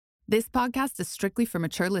This podcast is strictly for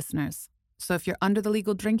mature listeners, so if you're under the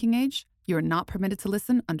legal drinking age, you are not permitted to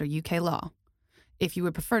listen under UK law. If you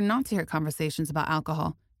would prefer not to hear conversations about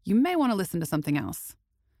alcohol, you may want to listen to something else.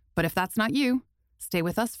 But if that's not you, stay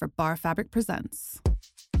with us for Bar Fabric Presents.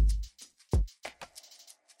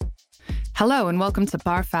 Hello and welcome to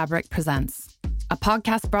Bar Fabric Presents, a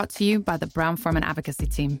podcast brought to you by the Brown-Forman Advocacy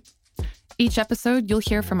Team. Each episode, you'll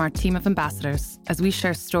hear from our team of ambassadors as we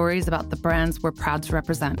share stories about the brands we're proud to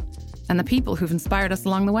represent and the people who've inspired us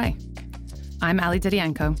along the way. I'm Ali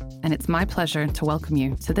Didienko, and it's my pleasure to welcome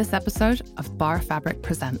you to this episode of Bar Fabric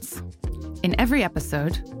Presents. In every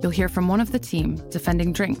episode, you'll hear from one of the team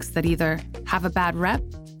defending drinks that either have a bad rep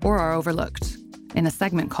or are overlooked in a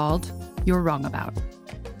segment called You're Wrong About.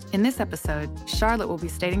 In this episode, Charlotte will be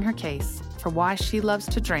stating her case for why she loves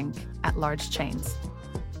to drink at large chains.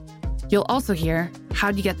 You'll also hear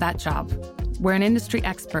How'd You Get That Job?, where an industry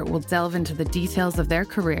expert will delve into the details of their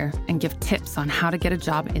career and give tips on how to get a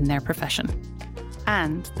job in their profession.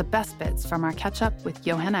 And the best bits from our catch-up with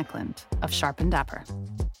Johan Eklund of Sharp & Dapper.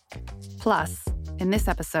 Plus, in this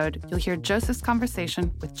episode, you'll hear Joseph's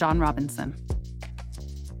conversation with John Robinson.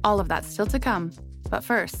 All of that's still to come, but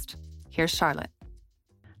first, here's Charlotte.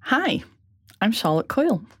 Hi, I'm Charlotte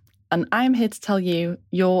Coyle, and I'm here to tell you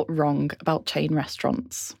you're wrong about chain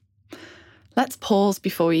restaurants. Let's pause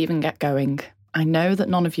before we even get going. I know that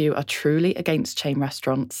none of you are truly against chain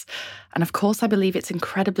restaurants, and of course I believe it's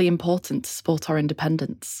incredibly important to support our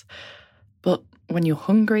independence. But when you're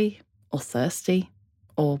hungry or thirsty,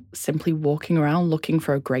 or simply walking around looking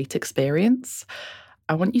for a great experience,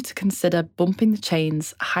 I want you to consider bumping the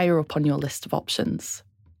chains higher up on your list of options.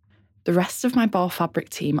 The rest of my Bar Fabric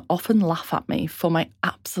team often laugh at me for my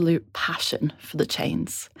absolute passion for the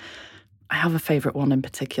chains. I have a favourite one in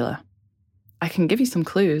particular. I can give you some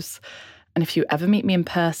clues, and if you ever meet me in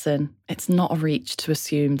person, it's not a reach to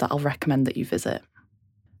assume that I'll recommend that you visit.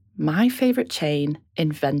 My favourite chain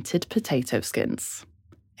invented potato skins.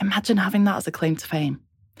 Imagine having that as a claim to fame.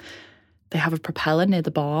 They have a propeller near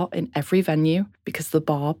the bar in every venue because the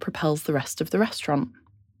bar propels the rest of the restaurant.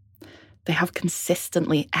 They have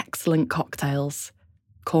consistently excellent cocktails,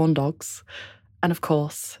 corn dogs, and of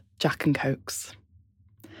course, Jack and Cokes.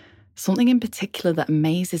 Something in particular that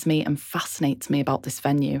amazes me and fascinates me about this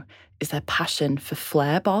venue is their passion for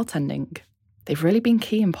flair bartending. They've really been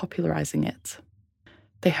key in popularising it.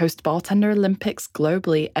 They host Bartender Olympics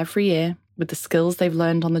globally every year, with the skills they've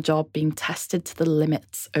learned on the job being tested to the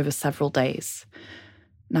limits over several days.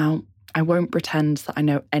 Now, I won't pretend that I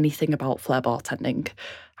know anything about flair bartending.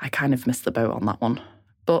 I kind of missed the boat on that one.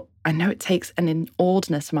 But I know it takes an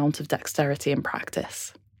inordinate amount of dexterity and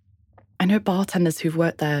practice. I know bartenders who've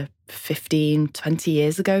worked there 15, 20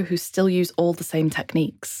 years ago who still use all the same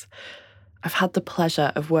techniques. I've had the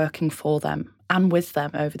pleasure of working for them and with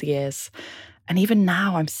them over the years. And even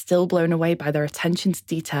now, I'm still blown away by their attention to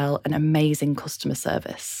detail and amazing customer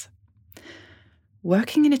service.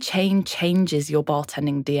 Working in a chain changes your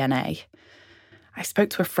bartending DNA. I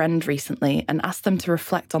spoke to a friend recently and asked them to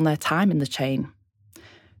reflect on their time in the chain.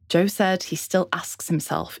 Joe said he still asks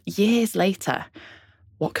himself, years later,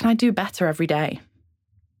 what can I do better every day?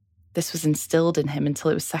 This was instilled in him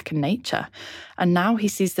until it was second nature, and now he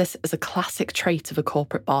sees this as a classic trait of a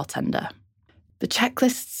corporate bartender. The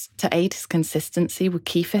checklists to aid his consistency were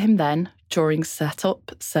key for him then, during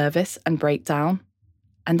setup, service, and breakdown,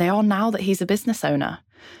 and they are now that he's a business owner.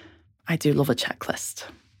 I do love a checklist.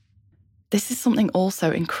 This is something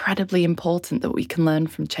also incredibly important that we can learn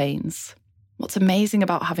from chains. What's amazing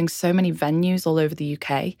about having so many venues all over the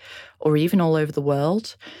UK, or even all over the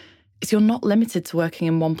world, is you're not limited to working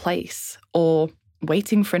in one place or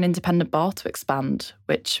waiting for an independent bar to expand,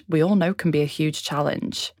 which we all know can be a huge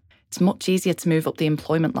challenge. It's much easier to move up the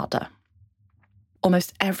employment ladder.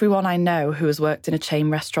 Almost everyone I know who has worked in a chain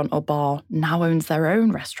restaurant or bar now owns their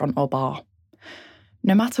own restaurant or bar.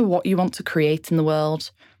 No matter what you want to create in the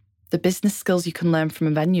world, the business skills you can learn from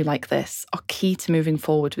a venue like this are key to moving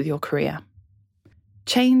forward with your career.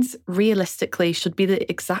 Chains, realistically, should be the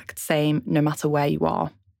exact same no matter where you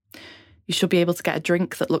are. You should be able to get a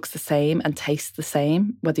drink that looks the same and tastes the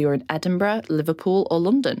same, whether you're in Edinburgh, Liverpool, or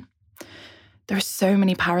London. There are so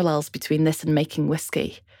many parallels between this and making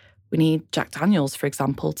whiskey. We need Jack Daniel's, for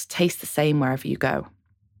example, to taste the same wherever you go.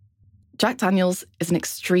 Jack Daniel's is an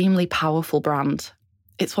extremely powerful brand.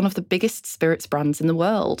 It's one of the biggest spirits brands in the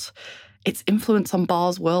world. Its influence on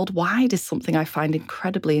bars worldwide is something I find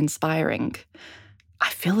incredibly inspiring. I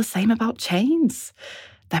feel the same about chains.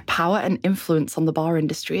 Their power and influence on the bar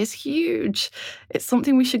industry is huge. It's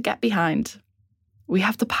something we should get behind. We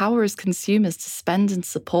have the power as consumers to spend and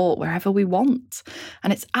support wherever we want.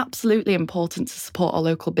 And it's absolutely important to support our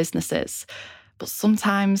local businesses. But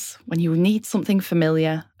sometimes when you need something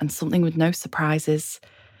familiar and something with no surprises,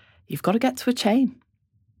 you've got to get to a chain.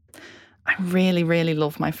 I really, really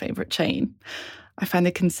love my favourite chain. I find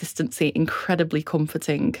the consistency incredibly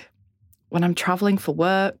comforting. When I'm travelling for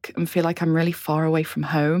work and feel like I'm really far away from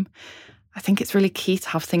home, I think it's really key to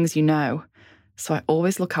have things you know. So I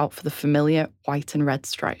always look out for the familiar white and red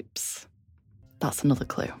stripes. That's another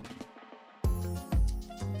clue.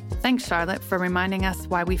 Thanks, Charlotte, for reminding us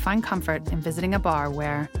why we find comfort in visiting a bar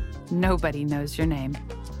where nobody knows your name.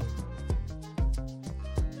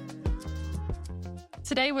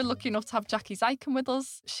 Today, we're lucky enough to have Jackie Zykan with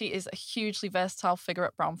us. She is a hugely versatile figure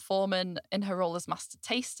at Brown-Forman. In her role as Master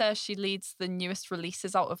Taster, she leads the newest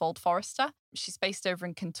releases out of Old Forester. She's based over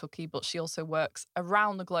in Kentucky, but she also works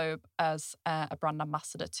around the globe as a brand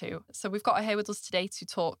ambassador too. So we've got her here with us today to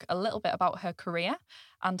talk a little bit about her career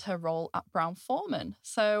and her role at Brown-Forman.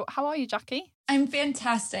 So how are you, Jackie? I'm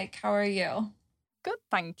fantastic. How are you? Good,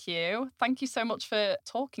 thank you. Thank you so much for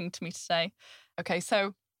talking to me today. Okay,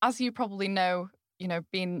 so as you probably know,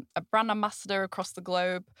 being a brand ambassador across the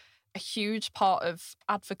globe, a huge part of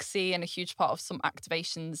advocacy and a huge part of some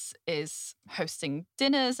activations is hosting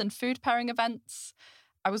dinners and food pairing events.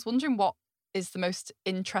 I was wondering what is the most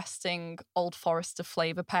interesting Old Forester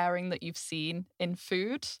flavour pairing that you've seen in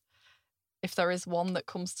food, if there is one that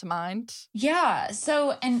comes to mind. Yeah.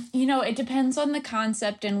 So, and, it depends on the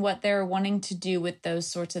concept and what they're wanting to do with those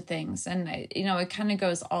sorts of things. And, it kind of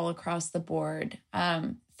goes all across the board.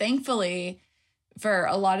 Thankfully, for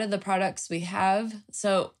a lot of the products we have.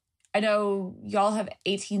 So I know y'all have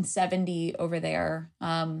 1870 over there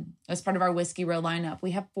as part of our whiskey row lineup.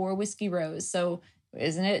 We have 4 whiskey rows. So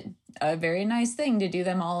isn't it a very nice thing to do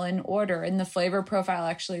them all in order? And the flavor profile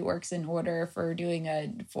actually works in order for doing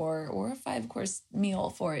a 4 or a 5-course meal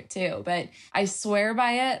for it too. But I swear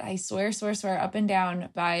by it. I swear up and down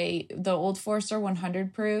by the Old Forester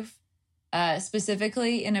 100 proof.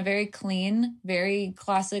 Specifically in a very clean, very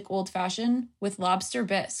classic old-fashioned with lobster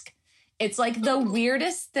bisque. It's like the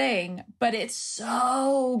weirdest thing, but it's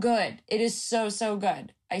so good. It is so, so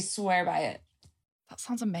good. I swear by it. That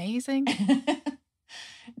sounds amazing.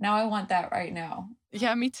 Now I want that right now.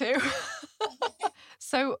 Yeah, me too.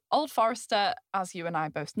 So Old Forester, as you and I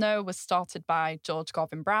both know, was started by George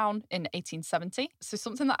Garvin Brown in 1870. So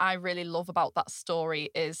something that I really love about that story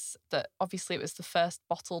is that obviously it was the first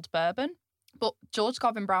bottled bourbon, but George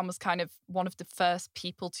Garvin Brown was kind of one of the first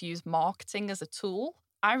people to use marketing as a tool.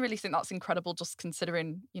 I really think that's incredible, just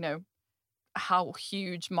considering, how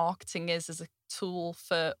huge marketing is as a tool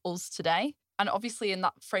for us today. And obviously in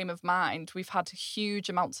that frame of mind, we've had huge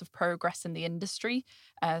amounts of progress in the industry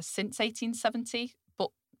since 1870, but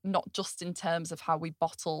not just in terms of how we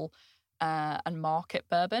bottle and market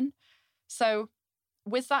bourbon. So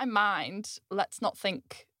with that in mind, let's not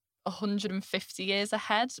think 150 years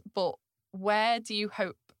ahead, but where do you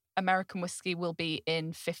hope American whiskey will be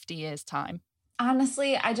in 50 years' time?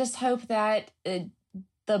 Honestly, I just hope that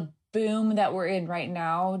the boom that we're in right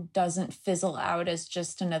now doesn't fizzle out as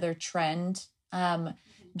just another trend.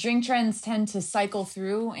 Drink trends tend to cycle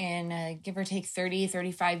through in give or take 30,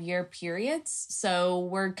 35-year periods. So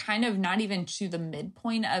we're kind of not even to the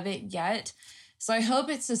midpoint of it yet. So I hope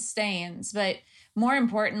it sustains. But more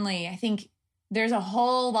importantly, I think there's a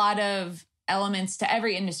whole lot of elements to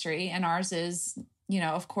every industry, and ours is,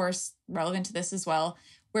 of course, relevant to this as well,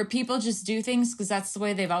 where people just do things because that's the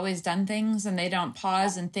way they've always done things, and they don't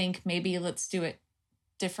pause and think, maybe let's do it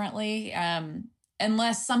differently,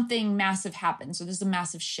 unless something massive happens. So there's a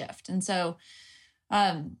massive shift. And so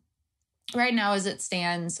right now, as it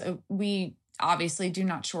stands, we obviously do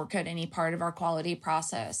not shortcut any part of our quality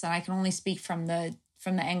process. And I can only speak from the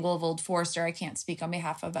angle of Old Forester. I can't speak on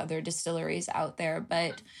behalf of other distilleries out there,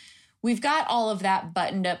 but we've got all of that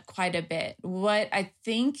buttoned up quite a bit. What I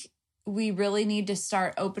think we really need to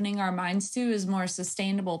start opening our minds to is more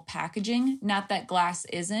sustainable packaging. Not that glass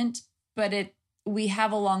isn't, but we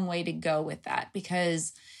have a long way to go with that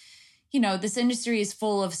because, this industry is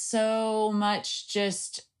full of so much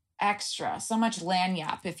just extra, so much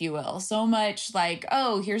lagniappe, if you will, so much like,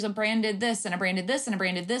 oh, here's a branded this and a branded this and a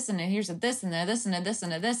branded this and here's a this and a this and a this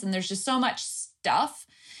and a this. And there's just so much stuff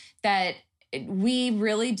that we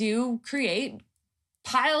really do create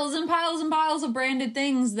piles and piles and piles of branded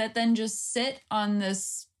things that then just sit on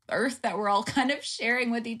this earth that we're all kind of sharing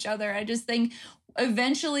with each other. I just think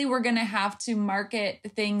eventually we're going to have to market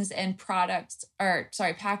things and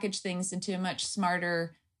package things into much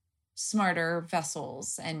smarter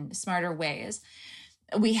vessels and smarter ways.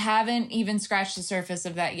 We haven't even scratched the surface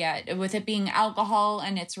of that yet. With it being alcohol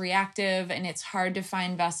and it's reactive and it's hard to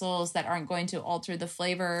find vessels that aren't going to alter the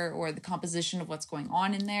flavor or the composition of what's going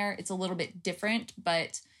on in there, it's a little bit different,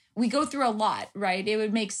 but we go through a lot, right? It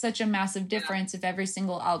would make such a massive difference if every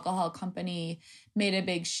single alcohol company made a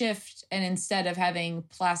big shift, and instead of having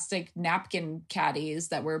plastic napkin caddies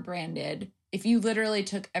that were branded, if you literally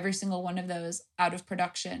took every single one of those out of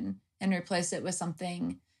production and replaced it with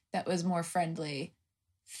something that was more friendly,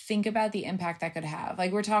 think about the impact that could have.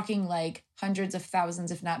 Like, we're talking like hundreds of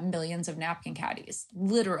thousands, if not millions of napkin caddies,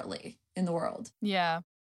 literally, in the world. Yeah.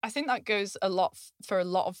 I think that goes a lot for a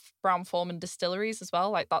lot of Brown-Forman distilleries as well.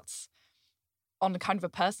 Like, that's, on a kind of a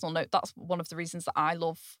personal note, that's one of the reasons that I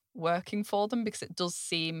love working for them, because it does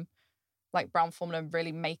seem like Brown-Forman are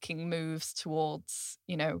really making moves towards,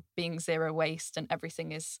 you know, being zero waste, and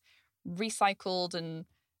everything is recycled, and,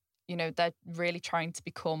 you know, they're really trying to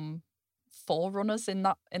become forerunners in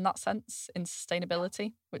that sense, in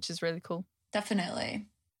sustainability, which is really cool. Definitely.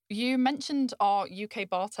 You mentioned our UK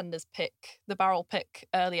bartenders pick, the barrel pick,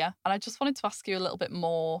 earlier, and I just wanted to ask you a little bit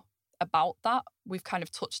more about that. We've kind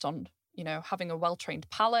of touched on, you know, having a well-trained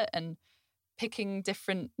palate and picking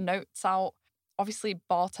different notes out. Obviously,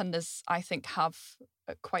 bartenders, I think, have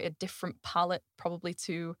quite a different palate probably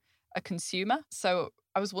to a consumer. So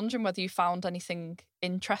I was wondering whether you found anything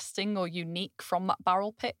interesting or unique from that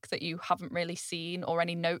barrel pick that you haven't really seen, or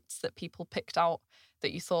any notes that people picked out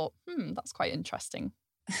that you thought, that's quite interesting.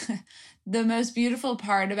 The most beautiful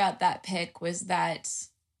part about that pick was that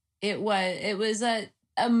it was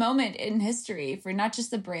a moment in history for not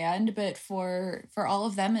just the brand, but for all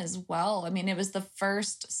of them as well. I mean, it was the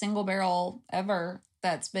first single barrel ever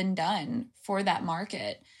that's been done for that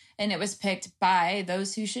market. And it was picked by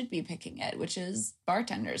those who should be picking it, which is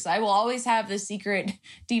bartenders. I will always have the secret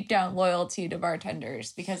deep down loyalty to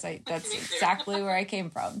bartenders, because that's exactly where I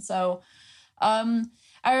came from. So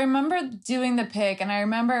I remember doing the pick, and I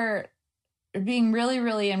remember being really,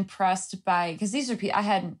 really impressed by, because these are people I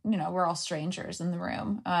had, you know, we're all strangers in the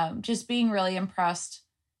room, just being really impressed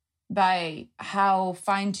by how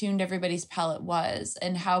fine-tuned everybody's palate was,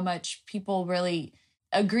 and how much people really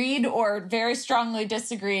agreed or very strongly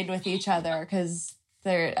disagreed with each other, because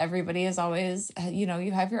everybody is always, you know,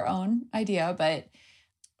 you have your own idea. But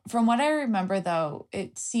from what I remember, though,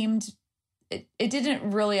 it seemed it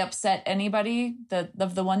didn't really upset anybody.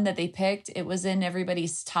 The one that they picked, it was in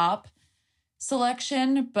everybody's top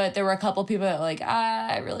selection, but there were a couple people that were like,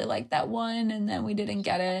 I really like that one, and then we didn't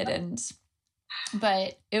get it.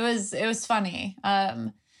 But it was funny.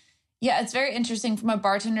 Yeah, it's very interesting from a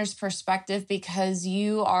bartender's perspective, because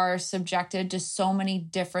you are subjected to so many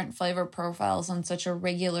different flavor profiles on such a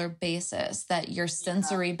regular basis that your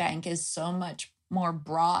sensory bank is so much more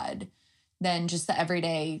broad than just the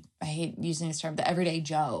everyday, I hate using this term, the everyday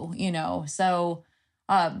Joe, you know? So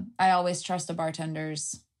I always trust a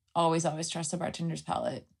bartender's, always trust a bartender's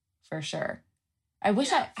palate, for sure. I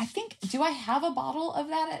wish I think, do I have a bottle of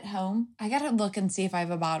that at home? I got to look and see if I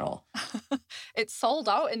have a bottle. It's sold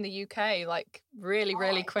out in the UK, like really,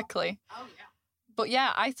 really quickly. Oh, yeah. But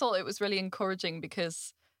yeah, I thought it was really encouraging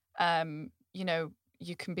because, you know,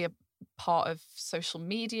 you can be a part of social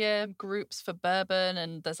media groups for bourbon,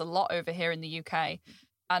 and there's a lot over here in the UK.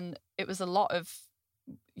 And it was a lot of,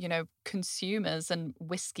 you know, consumers and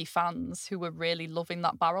whiskey fans who were really loving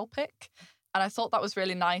that barrel pick. And I thought that was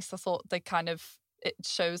really nice. I thought it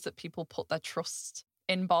shows that people put their trust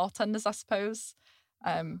in bartenders, I suppose.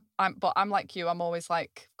 But I'm like you. I'm always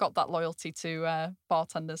like got that loyalty to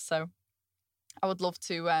bartenders. So I would love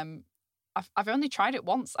to. I've only tried it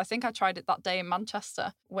once. I think I tried it that day in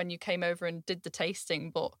Manchester when you came over and did the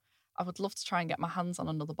tasting. But I would love to try and get my hands on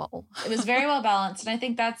another bottle. It was very well balanced, and I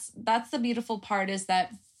think that's the beautiful part, is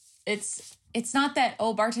that it's not that,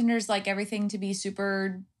 oh, bartenders like everything to be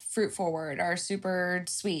super fruit forward or super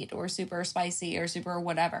sweet or super spicy or super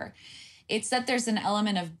whatever. It's that there's an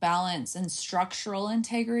element of balance and structural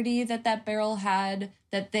integrity that barrel had,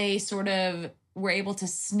 that they sort of were able to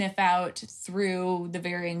sniff out through the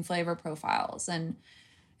varying flavor profiles. And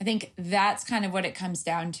I think that's kind of what it comes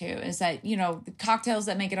down to, is that, you know, the cocktails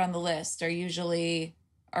that make it on the list are usually,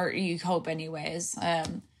 or you hope anyways,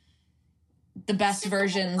 the best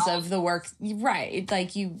versions of the work, right?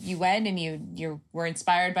 Like you went and you were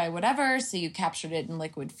inspired by whatever, so you captured it in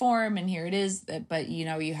liquid form, and here it is. But you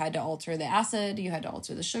know, you had to alter the acid, you had to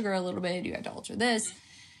alter the sugar a little bit, you had to alter this.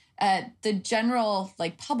 The general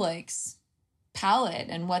like public's palate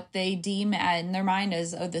and what they deem in their mind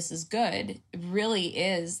as, oh, this is good, really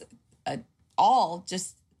is all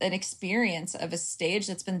just an experience of a stage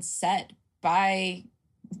that's been set by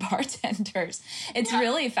bartenders. It's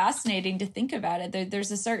really fascinating to think about it.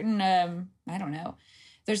 There's a certain, I don't know,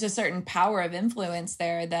 there's a certain power of influence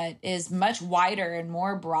there that is much wider and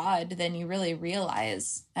more broad than you really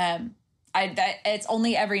realize. It's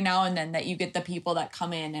only every now and then that you get the people that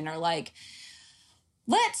come in and are like,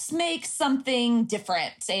 let's make something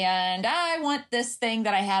different. And I want this thing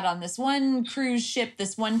that I had on this one cruise ship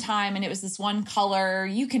this one time, and it was this one color.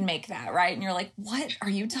 You can make that, right? And you're like, what are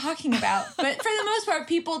you talking about? But for the most part,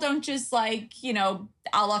 people don't just like, you know,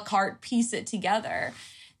 a la carte piece it together.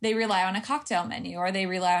 They rely on a cocktail menu or they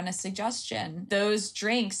rely on a suggestion. Those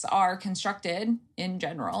drinks are constructed in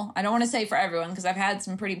general. I don't want to say for everyone because I've had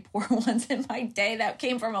some pretty poor ones in my day that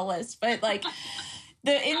came from a list, but like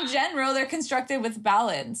in general, they're constructed with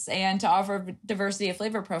balance and to offer diversity of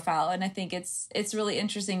flavor profile. And I think it's really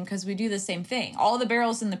interesting because we do the same thing. All the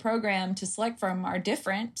barrels in the program to select from are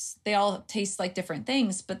different. They all taste like different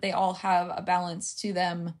things, but they all have a balance to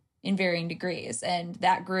them in varying degrees. And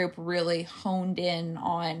that group really honed in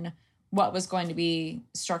on what was going to be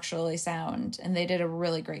structurally sound. And they did a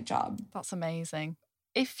really great job. That's amazing.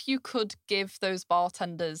 If you could give those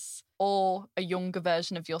bartenders or a younger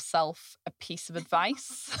version of yourself a piece of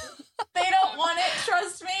advice. They don't want it,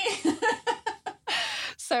 trust me.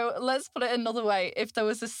 So let's put it another way. If there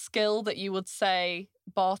was a skill that you would say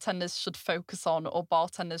bartenders should focus on or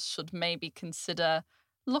bartenders should maybe consider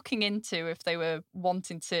looking into if they were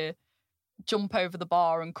wanting to jump over the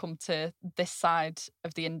bar and come to this side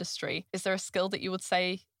of the industry, is there a skill that you would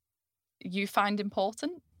say you find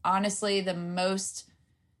important? Honestly, the most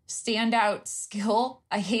standout skill,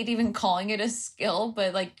 I hate even calling it a skill,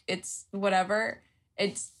 but like it's whatever,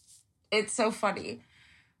 it's so funny,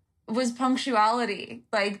 was punctuality.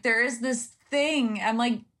 Like there is this thing, I'm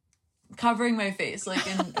like covering my face like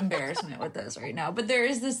in embarrassment with this right now, but there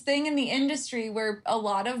is this thing in the industry where a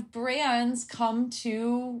lot of brands come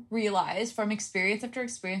to realize from experience after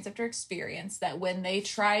experience after experience that when they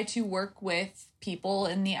try to work with people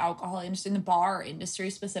in the alcohol industry, in the bar industry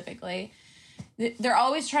specifically, they're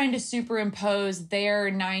always trying to superimpose their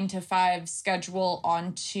 9 to 5 schedule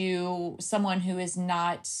onto someone who is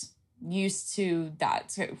not used to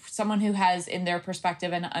that. So someone who has, in their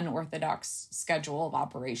perspective, an unorthodox schedule of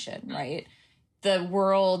operation, right?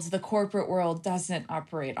 The corporate world doesn't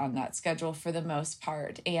operate on that schedule for the most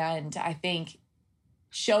part. And I think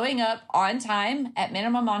showing up on time, at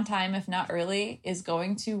minimum on time, if not early, is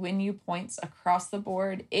going to win you points across the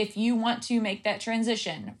board. If you want to make that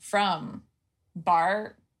transition from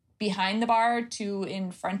bar behind the bar to in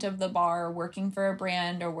front of the bar, working for a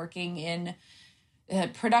brand or working in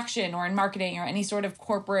production or in marketing or any sort of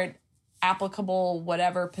corporate applicable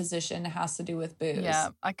whatever position has to do with booze.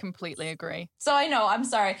 Yeah, I completely agree. So I know, I'm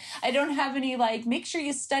sorry, I don't have any like make sure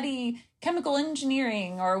you study chemical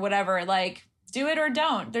engineering or whatever, like do it or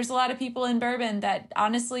don't. There's a lot of people in bourbon that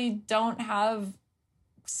honestly don't have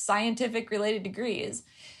scientific related degrees.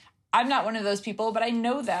 I'm not one of those people, but I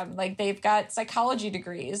know them. Like they've got psychology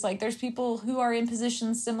degrees. Like there's people who are in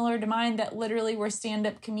positions similar to mine that literally were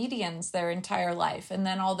stand-up comedians their entire life. And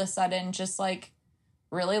then all of a sudden just like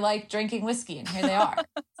really like drinking whiskey and here they are.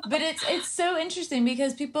 But it's so interesting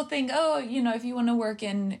because people think, oh, you know, if you want to work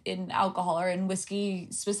in alcohol or in whiskey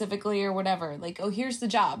specifically or whatever, like, oh, here's the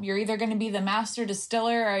job. You're either going to be the master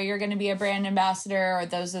distiller or you're going to be a brand ambassador or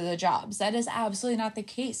those are the jobs. That is absolutely not the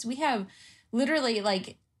case. We have literally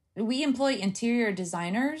like, we employ interior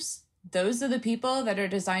designers. Those are the people that are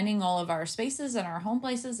designing all of our spaces and our home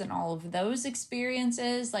places and all of those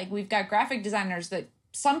experiences. Like we've got graphic designers that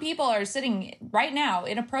some people are sitting right now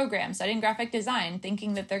in a program studying graphic design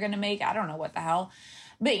thinking that they're going to make, I don't know what the hell,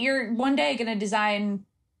 but you're one day going to design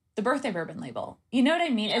the birthday bourbon label. You know what I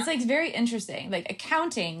mean? Yeah. It's like very interesting, like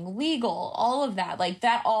accounting, legal, all of that, like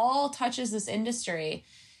that all touches this industry.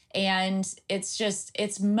 And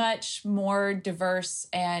it's much more diverse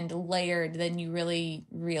and layered than you really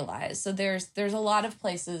realize. So there's a lot of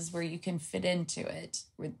places where you can fit into it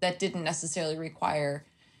that didn't necessarily require,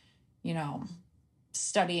 you know,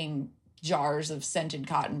 studying jars of scented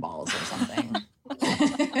cotton balls or something.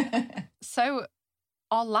 So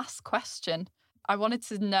our last question, I wanted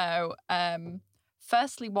to know,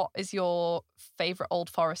 firstly, what is your favourite Old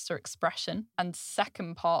Forester expression? And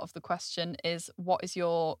second part of the question is, what is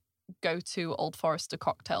your go-to Old Forester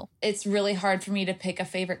cocktail? It's really hard for me to pick a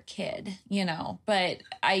favorite kid, you know, but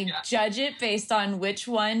I judge it based on which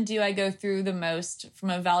one do I go through the most from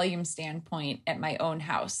a volume standpoint at my own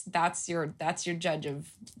house. That's your judge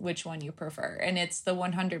of which one you prefer. And it's the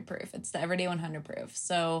 100 proof. It's the everyday 100 proof.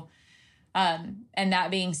 So and that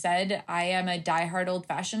being said, I am a diehard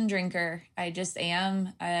old-fashioned drinker. I just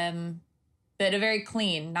am. but a very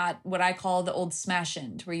clean, not what I call the old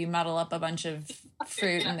smash-end, where you muddle up a bunch of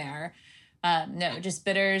fruit in there. No, just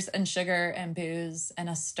bitters and sugar and booze and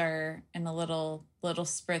a stir and a little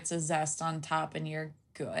spritz of zest on top, and you're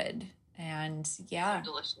good. And yeah,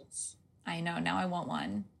 so delicious. I know. Now I want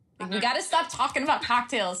one. Like, we got to stop talking about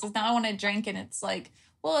cocktails because now I want to drink, and it's like,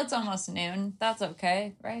 well, it's almost noon. That's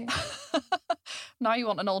okay, right? Now you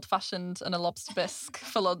want an old-fashioned and a lobster bisque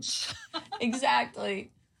for lunch.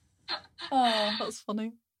 Exactly. Oh, that's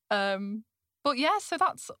funny. But yeah, so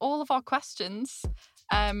that's all of our questions.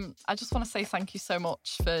 I just want to say thank you so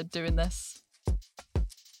much for doing this.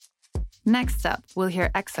 Next up, we'll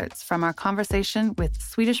hear excerpts from our conversation with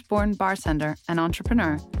Swedish-born bartender and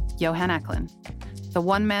entrepreneur Johan Eklund, the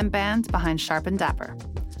one-man band behind Sharp and Dapper,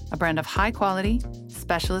 a brand of high-quality,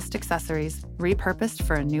 specialist accessories repurposed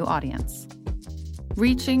for a new audience.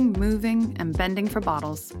 Reaching, moving, and bending for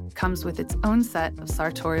bottles comes with its own set of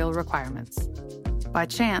sartorial requirements. By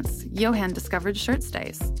chance, Johan discovered shirt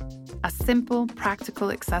stays, a simple,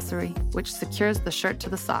 practical accessory which secures the shirt to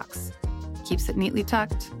the socks, keeps it neatly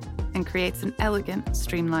tucked, and creates an elegant,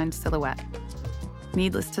 streamlined silhouette.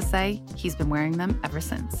 Needless to say, he's been wearing them ever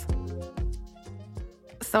since.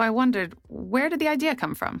 So I wondered, where did the idea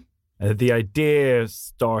come from? The idea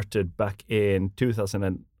started back in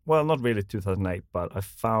not really 2008, but I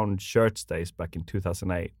found shirt stays back in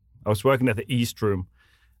 2008. I was working at the East Room,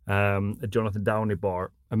 a Jonathan Downey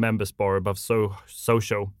bar, a members bar above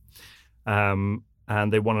Socho. And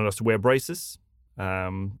they wanted us to wear braces,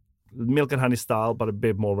 milk and honey style, but a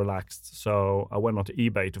bit more relaxed. So I went onto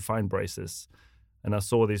eBay to find braces, and I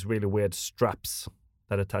saw these really weird straps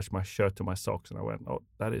that attached my shirt to my socks, and I went, oh,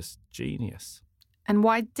 that is genius. And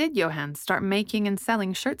why did Johan start making and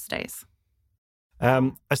selling shirt stays?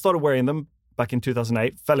 I started wearing them back in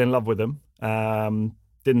 2008, fell in love with them,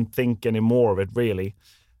 didn't think any more of it really.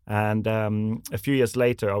 And a few years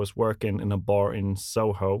later, I was working in a bar in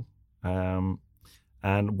Soho. And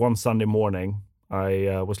one Sunday morning,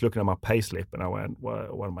 I was looking at my payslip and I went,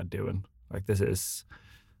 what am I doing? Like, this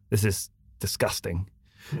is disgusting.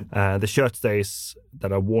 The shirt stays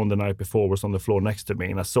that I worn the night before was on the floor next to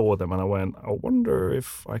me, and I saw them and I went, I wonder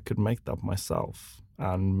if I could make that myself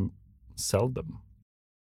and sell them.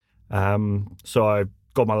 So I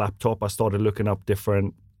got my laptop, I started looking up the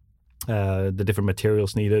different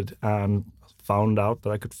materials needed, and found out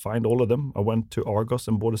that I could find all of them. I went to Argos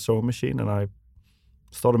and bought a sewing machine, and I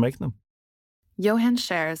started making them. Johan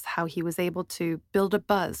shares how he was able to build a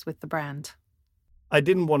buzz with the brand. I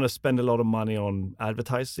didn't want to spend a lot of money on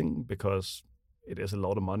advertising because it is a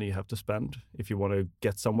lot of money you have to spend if you want to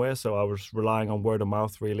get somewhere. So I was relying on word of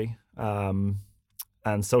mouth, really, and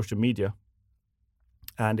social media.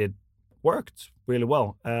 And it worked really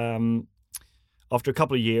well. After a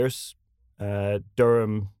couple of years,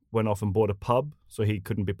 Durham went off and bought a pub, so he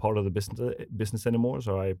couldn't be part of the business anymore.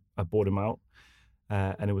 So I bought him out,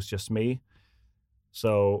 and it was just me.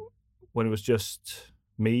 So when it was just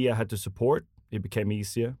me, I had to support. It became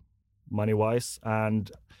easier, money-wise. And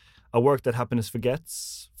I worked at Happiness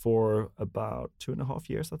Forgets for about 2.5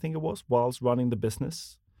 years, I think it was, whilst running the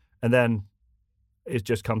business. And then it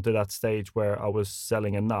just come to that stage where I was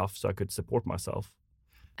selling enough so I could support myself.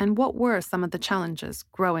 And what were some of the challenges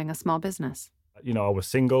growing a small business? You know, I was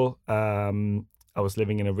single. I was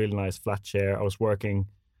living in a really nice flat share. I was working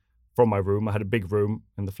from my room. I had a big room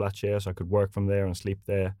in the flat share, so I could work from there and sleep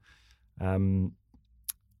there.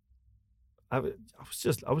 I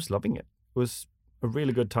was loving it. It was a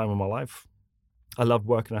really good time of my life. I loved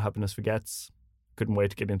working at Happiness Forgets. Couldn't wait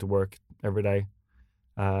to get into work every day.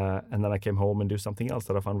 And then I came home and do something else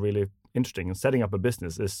that I found really interesting. And setting up a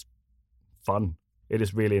business is fun. It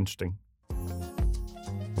is really interesting.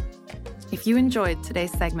 If you enjoyed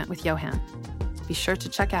today's segment with Johan, be sure to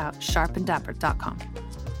check out sharpanddapper.com.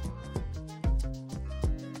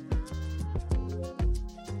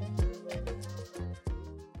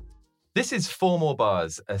 This is Four More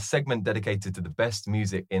Bars, a segment dedicated to the best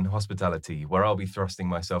music in hospitality, where I'll be thrusting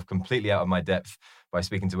myself completely out of my depth by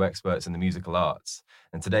speaking to experts in the musical arts.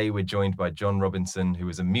 And today we're joined by John Robinson, who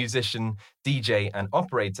is a musician, DJ, and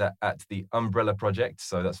operator at the Umbrella Project.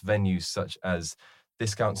 So that's venues such as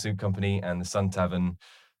Discount Soup Company and the Sun Tavern.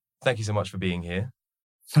 Thank you so much for being here.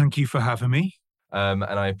 Thank you for having me. And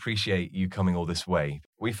I appreciate you coming all this way.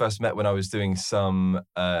 We first met when I was doing some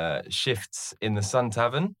shifts in the Sun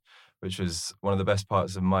Tavern, which was one of the best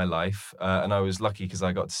parts of my life. And I was lucky because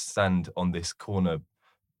I got to stand on this corner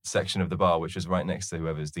section of the bar, which was right next to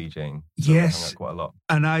whoever's DJing. So yes. I hung out quite a lot.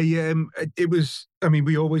 And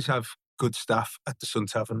we always have good staff at the Sun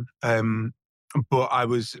Tavern. But I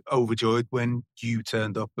was overjoyed when you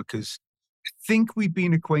turned up because I think we'd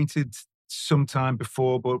been acquainted sometime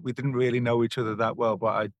before, but we didn't really know each other that well. But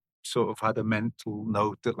I sort of had a mental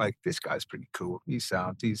note that like, this guy's pretty cool. He's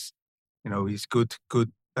sound. He's, he's good.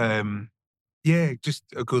 Just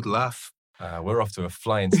a good laugh. We're off to a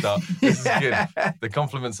flying start. This is good. The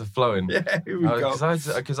compliments are flowing. Yeah, here we go.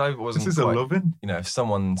 Because I wasn't This is quite, a loving. if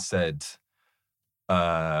someone said,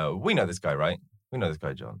 we know this guy, right? We know this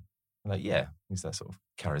guy, John. I'm like, yeah, he's that sort of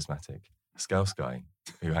charismatic Scouse guy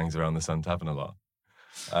who hangs around the Sun Tavern a lot.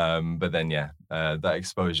 But then, that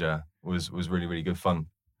exposure was really, really good fun.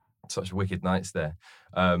 Such wicked nights there.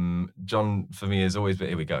 John, for me, has always been,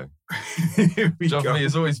 here we go. John, for me,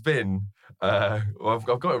 has always been, I've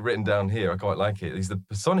got it written down here. I quite like it. He's the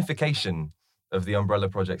personification of the Umbrella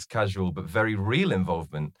Project's casual but very real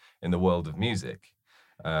involvement in the world of music.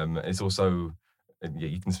 It's also,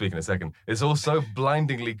 you can speak in a second, it's also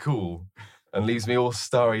blindingly cool and leaves me all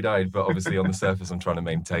starry-eyed, but obviously on the surface I'm trying to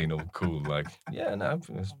maintain all cool. Like,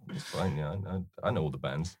 it's fine. Yeah, I know all the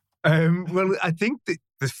bands. Well, I think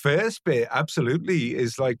the first bit absolutely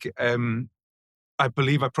is like, I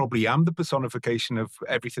believe I probably am the personification of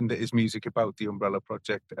everything that is music about the Umbrella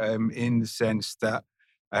Project, in the sense that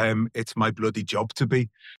it's my bloody job to be.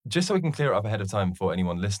 Just so we can clear it up ahead of time for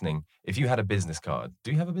anyone listening, if you had a business card,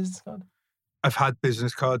 do you have a business card? I've had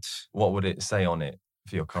business cards. What would it say on it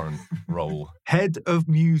for your current role? Head of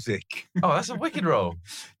music. Oh, that's a wicked role.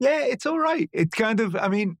 Yeah, it's all right. It's kind of,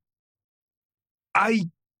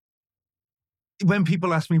 when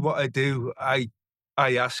people ask me what I do, I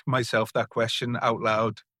ask myself that question out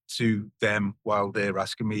loud to them while they're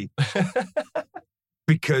asking me,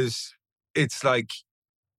 because it's like,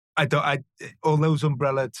 all those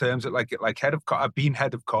umbrella terms that like head of, I've been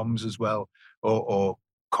head of comms as well, or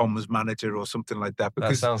comms manager or something like that.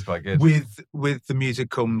 Because that sounds quite good. With the music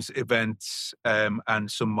comes events, and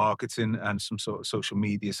some marketing and some sort of social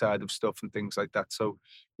media side of stuff and things like that. So,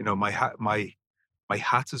 my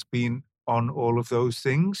hat has been on all of those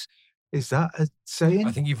things. Is that a saying?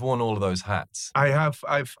 I think you've worn all of those hats. I have.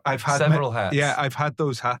 I've had several hats. Yeah, I've had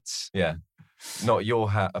those hats. Yeah. Not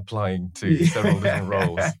your hat applying to several different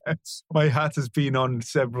roles. My hat has been on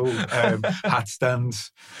several hat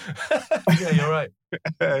stands. Yeah, you're right.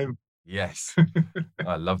 Yes.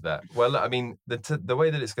 I love that. Well, the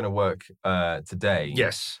way that it's going to work today,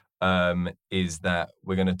 yes, is that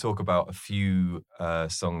we're going to talk about a few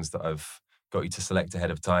songs that I've got you to select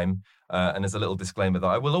ahead of time. And there's a little disclaimer that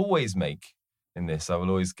I will always make in this. I will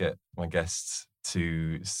always get my guests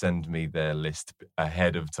to send me their list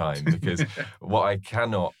ahead of time, because what I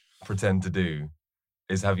cannot pretend to do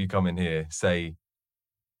is have you come in here, say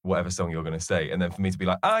whatever song you're going to say, and then for me to be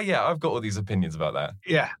like, I've got all these opinions about that.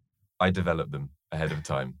 Yeah. I develop them ahead of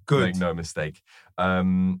time. Good. Make no mistake.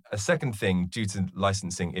 A second thing, due to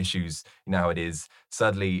licensing issues, how it is,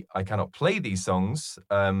 sadly, I cannot play these songs,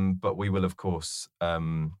 but we will, of course,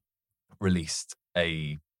 release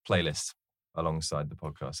a playlist alongside the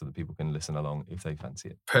podcast so that people can listen along if they fancy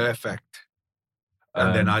it. Perfect.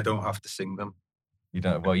 And then I don't have to sing them. You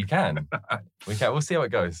don't? Well, you can. We can. We'll see how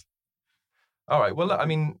it goes. All right. Well,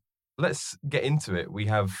 let's get into it. We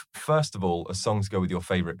have, first of all, a song to go with your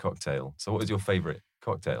favorite cocktail. So what is your favorite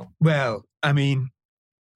cocktail? Well, the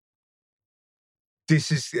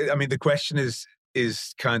question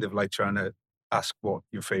is kind of like trying to ask what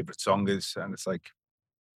your favorite song is. And it's like,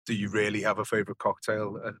 do you really have a favorite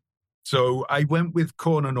cocktail? So I went with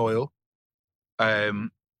Corn and Oil,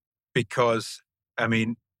 because,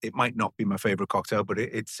 it might not be my favorite cocktail, but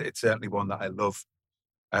it's certainly one that I love.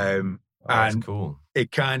 That's cool.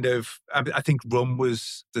 It kind of, I think rum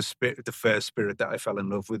was the first spirit that I fell in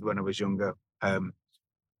love with when I was younger.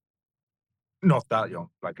 Not that young,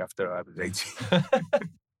 like after I was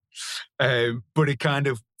 18. But it kind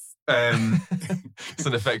of... it's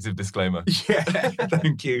an effective disclaimer. Yeah,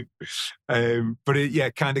 thank you. But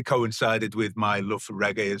it kind of coincided with my love for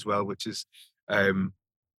reggae as well, which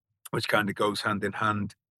kind of goes hand in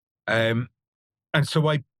hand. And so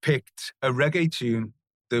I picked a reggae tune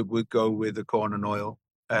that would go with the Corn and Oil,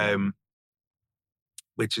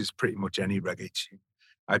 which is pretty much any reggae tune.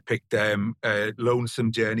 I picked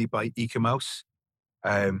Lonesome Journey by Eek-A-Mouse.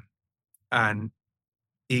 And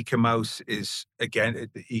Eek-A-Mouse is, again,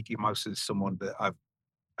 Eek-A-Mouse is someone that I've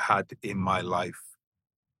had in my life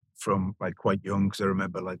from like quite young, because I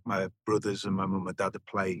remember like my brothers and my mum and dad to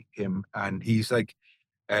play him. And he's like,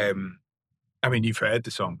 you've heard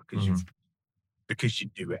the song because you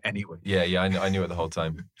knew it anyway. Yeah, I knew it the whole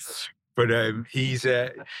time. But he's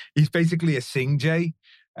basically a sing-jay,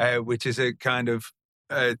 which is a kind of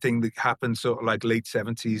thing that happened sort of like late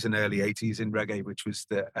 70s and early 80s in reggae, which was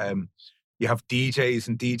that you have DJs,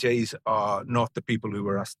 and DJs are not the people who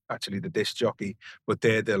are actually the disc jockey, but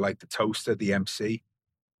they're like the toaster, the MC,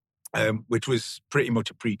 which was pretty much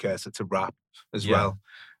a precursor to rap as well.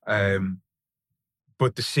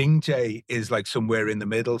 But the sing Jay is like somewhere in the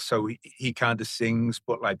middle. So he kind of sings,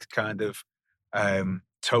 but like kind of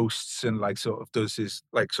toasts and like sort of does his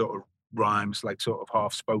like sort of rhymes, like sort of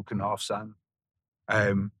half spoken, half sang.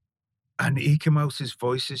 And Eek-A-Mouse's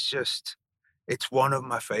voice is just, it's one of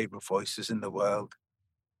my favorite voices in the world.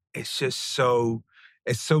 It's just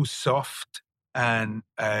it's so soft and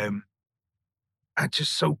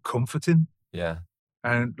just so comforting. Yeah.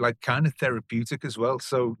 And like kind of therapeutic as well.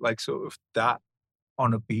 So like sort of that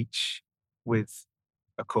on a beach with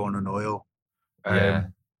a corn and oil.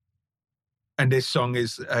 And this song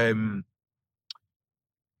is,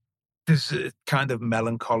 there's a kind of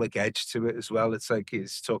melancholic edge to it as well. It's like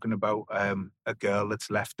it's talking about a girl that's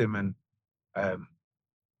left him and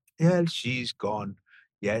yeah, she's gone.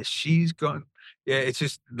 Yeah, she's gone. Yeah, it's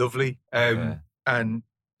just lovely. And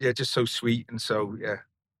yeah, just so sweet. And so, yeah,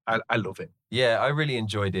 I love it. Yeah, I really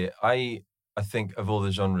enjoyed it. I think of all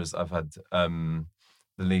the genres I've had the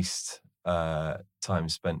least time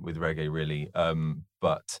spent with reggae, really.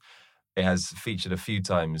 But it has featured a few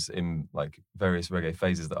times in like various reggae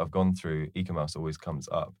phases that I've gone through. Eek-A-Mouse always comes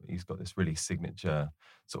up. He's got this really signature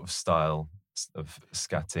sort of style of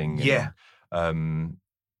scatting. Yeah. And,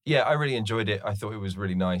 yeah, I really enjoyed it. I thought it was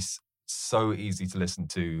really nice. So easy to listen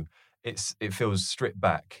to. It feels stripped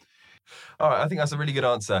back. All right, I think that's a really good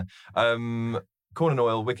answer. Corn and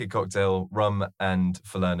oil, wicked cocktail, rum and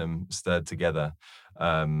falernum stirred together.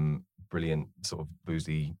 Brilliant, sort of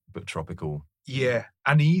boozy but tropical. Yeah,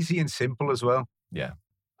 and easy and simple as well. Yeah.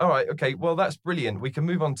 All right, okay, well, that's brilliant. We can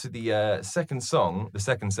move on to the second song. The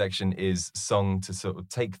second section is song to sort of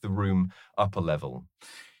take the room up a level.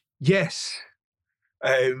 Yes.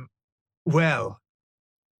 Well,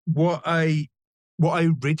 what I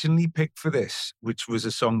originally picked for this, which was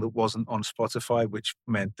a song that wasn't on Spotify, which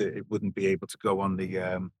meant that it wouldn't be able to go on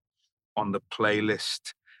the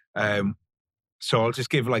playlist. So I'll just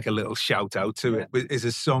give like a little shout out to it. Is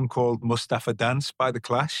a song called Mustafa Dance by The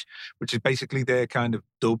Clash, which is basically their kind of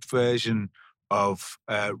dub version of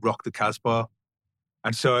Rock the Casbah.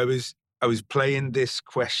 And so I was playing this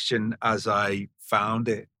question as I found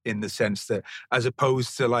it, in the sense that as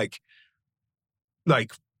opposed to like I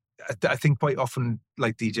think quite often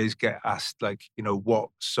like DJs get asked like, you know, what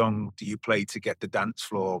song do you play to get the dance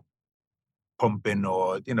floor pumping,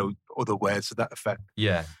 or, you know, other words to that effect.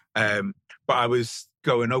 Yeah. But I was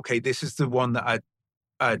going, okay, this is the one that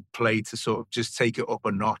I'd play to sort of just take it up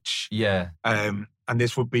a notch. Yeah. And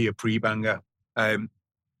this would be a pre-banger. And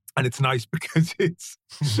it's nice because it's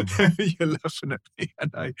you're laughing at me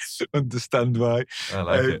and I understand why. I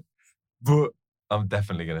like it. But I'm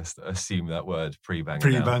definitely going to assume that word, pre-banger.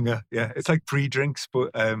 Pre-banger, yeah. It's like pre-drinks,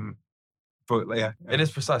 but yeah. It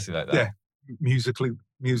is precisely like that. Yeah, musically.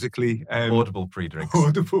 Audible pre-drinks.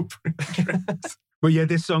 Audible pre-drinks. But yeah,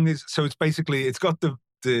 this song is, so it's basically, it's got the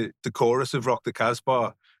chorus of Rock the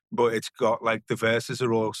Casbah, but it's got like, the verses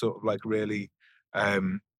are all sort of like really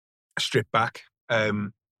stripped back.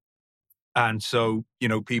 And so, you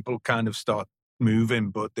know, people kind of start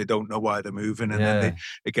moving, but they don't know why they're moving, and then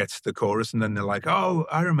it gets to the chorus, and then they're like, oh,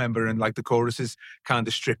 I remember, and like the chorus is kind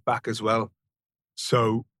of stripped back as well,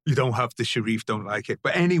 so you don't have the Sharif Don't Like It.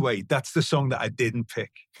 But anyway, that's the song that I didn't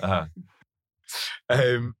pick.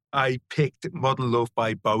 I picked Modern Love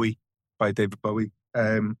by David Bowie.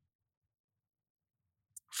 For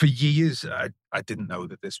years I didn't know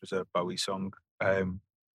that this was a Bowie song, and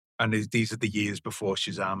these are the years before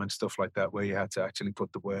Shazam and stuff like that, where you had to actually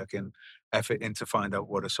put the work and effort in to find out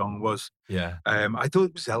what a song was. Yeah. I thought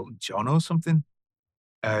it was Elton John or something.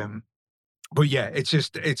 But yeah, it's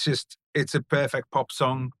a perfect pop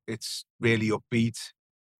song. It's really upbeat.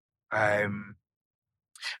 And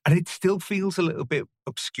it still feels a little bit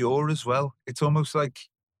obscure as well. It's almost like...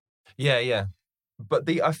 Yeah. But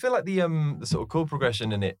I feel like the sort of chord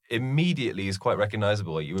progression in it immediately is quite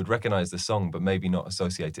recognisable. You would recognise the song, but maybe not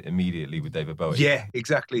associate it immediately with David Bowie. Yeah,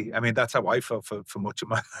 exactly. I mean, that's how I felt for much of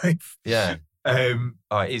my life. Yeah.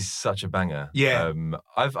 It is such a banger. Yeah.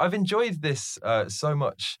 I've enjoyed this so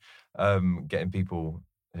much, getting people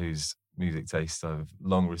whose music taste I've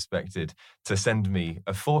long respected to send me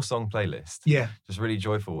a 4-song playlist. Yeah. Just really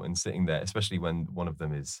joyful in sitting there, especially when one of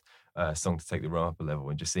them is a song to take the room up a level,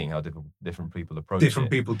 and just seeing how different people approach it. Different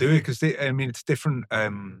people do it, because it's different,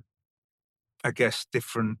 I guess,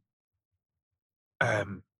 different,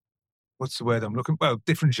 what's the word I'm looking for? Well,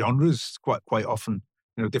 different genres quite often.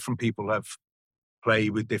 You know, different people play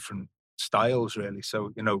with different styles really.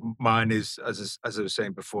 So, mine is, as I was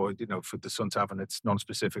saying before, for the Sun Tavern, it's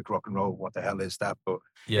non-specific rock and roll. What the hell is that? But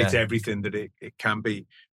it's everything that it can be.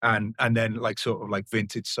 And then like sort of like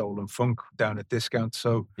vintage soul and funk down at Discount.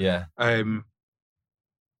 So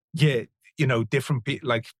different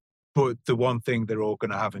people but the one thing they're all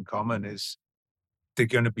going to have in common is they're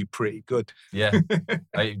going to be pretty good. Yeah,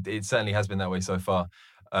 it certainly has been that way so far.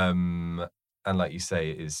 And like you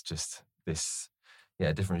say, it is just this,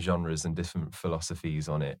 different genres and different philosophies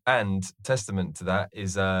on it. And testament to that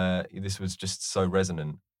is this was just so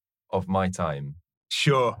resonant of my time.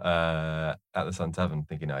 Sure. At the Sun Tavern,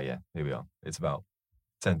 thinking, here we are. It's about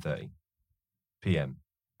 10:30 p.m.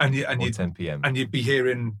 and 10 p.m. And you'd be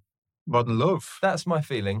hearing Modern Love. That's my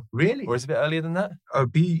feeling. Really? Or is it a bit earlier than that?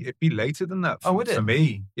 It'd be later than that. Would it? For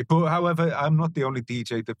me. But however, I'm not the only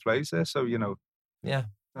DJ that plays there, so Yeah.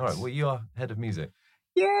 All right. Well, you are head of music.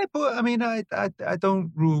 Yeah, but I mean, I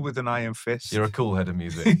don't rule with an iron fist. You're a cool head of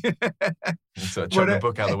music. So chuck the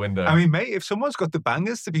book out the window. I mean, mate, if someone's got the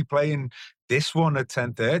bangers to be playing this one at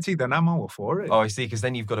 10:30, then I'm all for it. Oh, I see. Because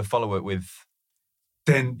then you've got to follow it with.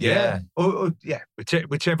 Then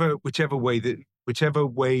whichever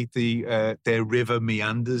way their river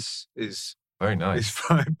meanders is. Very nice. It's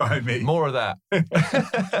fine by me. More of that. But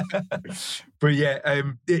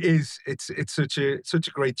it is. It's such a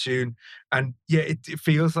great tune, and it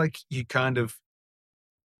feels like you kind of.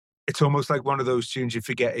 It's almost like one of those tunes you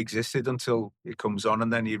forget existed until it comes on,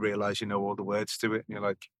 and then you realize you know all the words to it, and you're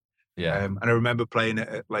like, And I remember playing it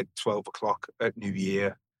at like 12 o'clock at New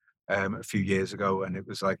Year, a few years ago, and it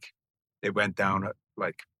was like it went down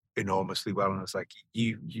like enormously well, and I was like,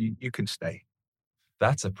 you can stay.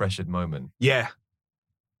 That's a pressured moment. Yeah.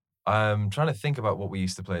 I'm trying to think about what we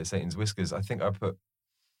used to play at Satan's Whiskers. I think I put,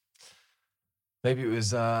 maybe it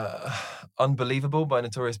was Unbelievable by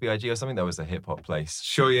Notorious B.I.G. or something. That was a hip hop place.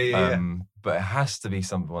 Sure, yeah. But it has to be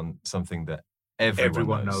something that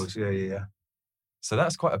everyone knows. Yeah. So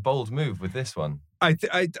that's quite a bold move with this one. I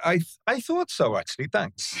thought so, actually.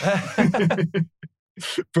 Thanks.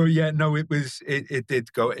 But it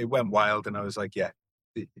did go. It went wild, and I was like,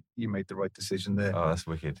 you made the right decision there. Oh, that's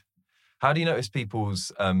wicked. How do you notice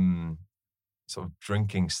people's sort of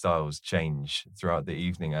drinking styles change throughout the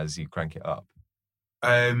evening as you crank it up?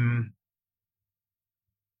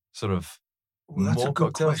 Sort of more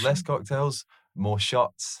cocktails, less cocktails, more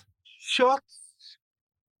shots? Shots?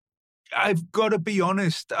 I've got to be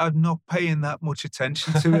honest, I'm not paying that much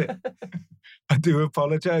attention to it. I do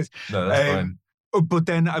apologise. No, that's fine.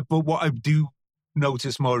 But what I do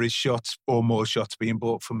notice more is shots or more shots being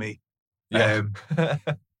bought for me. Yeah. I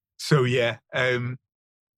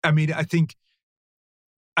mean,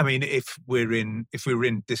 if we're in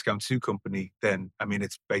Discount Soup Company, then I mean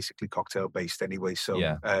it's basically cocktail based anyway.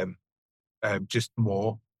 So just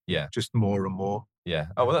more. Yeah. Just more and more. Yeah.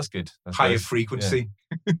 Oh well, that's good. That's higher frequency.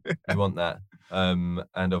 Yeah. You want that.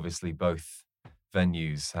 And obviously both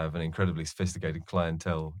venues have an incredibly sophisticated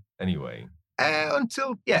clientele anyway.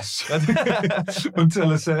 Until a certain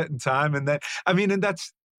time, and then and that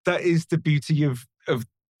is the beauty of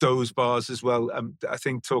those bars as well. I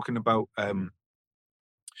think talking about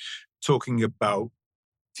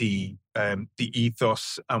the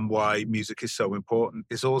ethos and why music is so important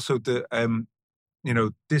is also that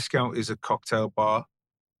Discount is a cocktail bar,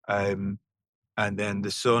 and then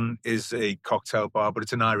the Sun is a cocktail bar, but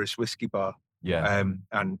it's an Irish whiskey bar. Yeah,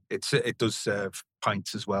 and it does serve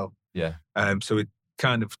pints as well. Yeah. So it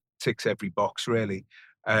kind of ticks every box really.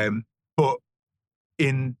 But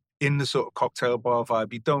in the sort of cocktail bar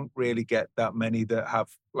vibe, you don't really get that many that have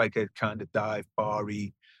like a kind of dive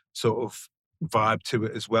bar-y sort of vibe to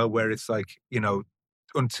it as well, where it's like,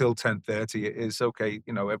 until 10:30 it is okay,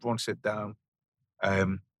 everyone sit down.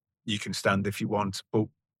 You can stand if you want, but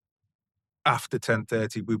after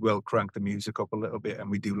 10:30 we will crank the music up a little bit, and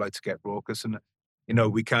we do like to get raucous, and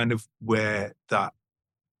we kind of wear that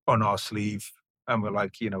on our sleeve, and we're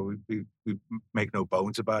like, we make no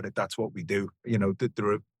bones about it. That's what we do.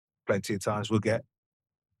 There are plenty of times we'll get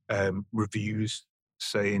reviews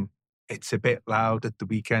saying it's a bit loud at the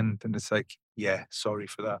weekend, and it's like, yeah, sorry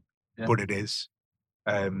for that, but it is.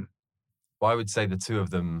 Well, I would say the two of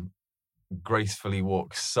them gracefully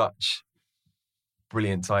walk such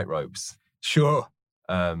brilliant tightropes. Sure.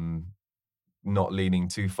 Not leaning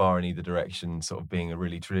too far in either direction, sort of being a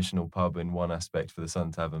really traditional pub in one aspect for the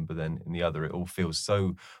Sun Tavern, but then in the other, it all feels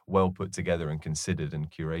so well put together and considered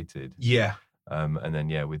and curated. Yeah. And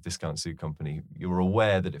then, with Discount Soup Company, you're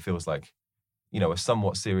aware that it feels like, a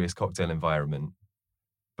somewhat serious cocktail environment,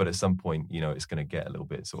 but at some point, it's going to get a little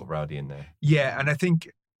bit sort of rowdy in there. Yeah, and I think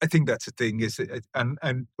that's the thing is,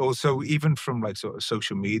 and also even from like sort of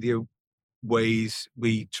social media, ways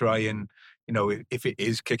we try and, you know, if it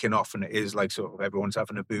is kicking off and it is like sort of everyone's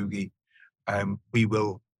having a boogie, we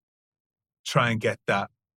will try and get that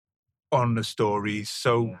on the stories.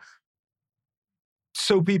 So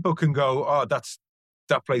people can go, oh,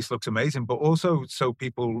 that place looks amazing, but also so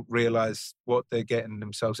people realize what they're getting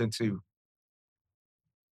themselves into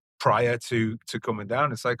prior to coming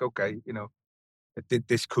down. It's like, okay, you know,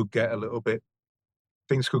 this could get a little bit,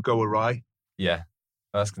 things could go awry. Yeah,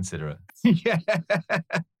 that's considerate. Yeah.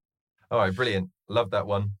 All right, brilliant. Love that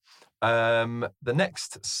one. The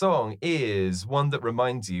next song is one that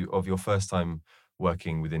reminds you of your first time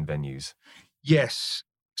working within venues. Yes.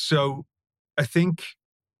 So I think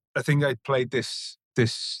I played this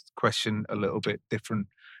question a little bit different.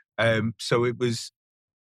 So it was,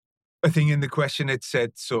 I think in the question it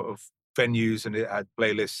said sort of venues and it had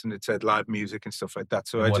playlists and it said live music and stuff like that.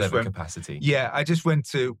 So Whatever I just went, capacity. Yeah, I just went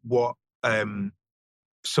to what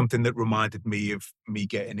something that reminded me of me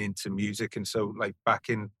getting into music. And so like back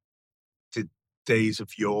in the days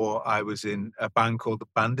of yore, I was in a band called the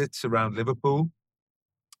Bandits around Liverpool.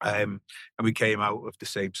 And we came out of the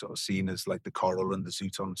same sort of scene as like the Coral and the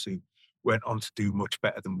Zootons, who went on to do much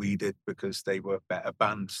better than we did because they were better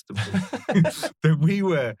bands than we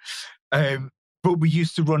were. But we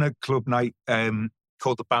used to run a club night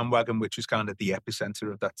called the Bandwagon, which was kind of the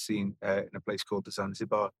epicenter of that scene in a place called the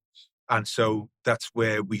Zanzibar. And so that's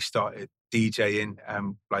where we started DJing.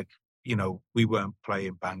 Like, you know, we weren't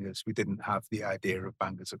playing bangers. We didn't have the idea of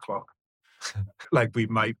bangers o'clock. Like we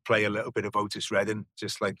might play a little bit of Otis Redding,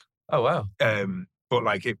 just like, oh wow. But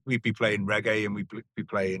like we'd be playing reggae and we'd be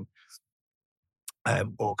playing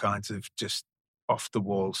all kinds of just off the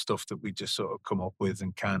wall stuff that we just sort of come up with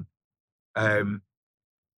and can.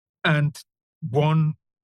 And one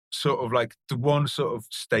sort of like the one sort of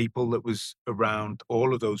staple that was around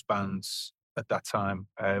all of those bands at that time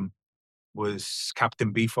was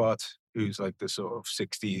Captain Beefheart, who's like the sort of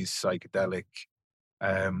 60s psychedelic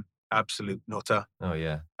absolute nutter. Oh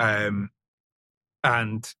yeah.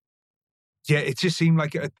 And yeah, it just seemed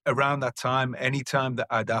like around that time, anytime that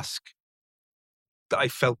I'd ask, that I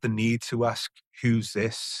felt the need to ask, who's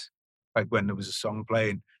this? Like when there was a song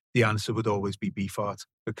playing, the answer would always be Beefheart,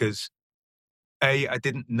 because A, I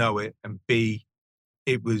didn't know it, and B,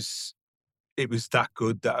 it was that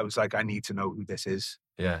good that I was like, I need to know who this is.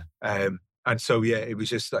 Yeah. And so yeah, it was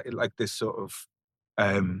just like this sort of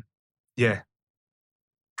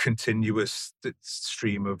continuous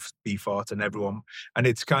stream of Beefheart and everyone. And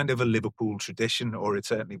it's kind of a Liverpool tradition, or it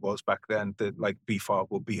certainly was back then, that like Beefheart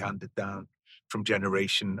will be handed down from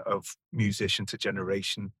generation of musician to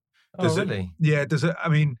generation. Really? I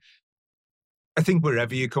mean, I think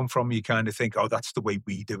wherever you come from, you kind of think, oh, that's the way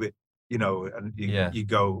we do it, you know, and you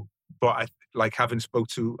go, but like having spoke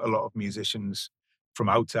to a lot of musicians from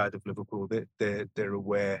outside of Liverpool, they're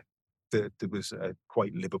aware that there was a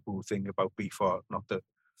quite Liverpool thing about Beefheart, not that.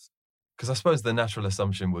 Because I suppose the natural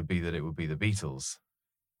assumption would be that it would be the Beatles.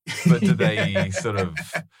 But do they sort of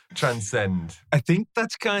transcend? I think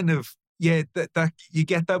that's kind of, yeah, that you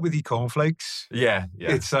get that with your cornflakes. Yeah.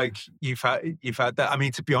 It's like you've had that. I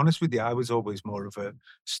mean, to be honest with you, I was always more of a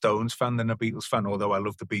Stones fan than a Beatles fan, although I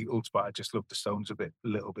love the Beatles, but I just love the Stones a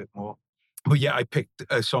little bit more. But yeah, I picked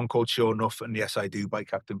a song called Sure Enough and Yes I Do by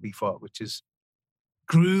Captain Beefheart, which is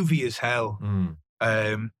groovy as hell.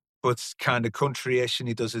 But it's kind of country-ish, and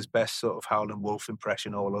he does his best sort of Howlin' Wolf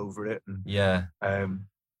impression all over it. And, yeah.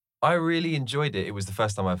 I really enjoyed it. It was the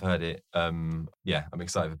first time I've heard it. Yeah, I'm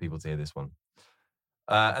excited for people to hear this one.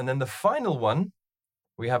 And then the final one,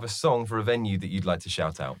 we have a song for a venue that you'd like to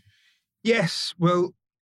shout out. Yes. Well,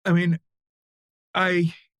 I mean,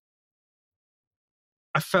 I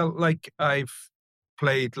felt like I've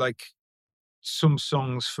played like some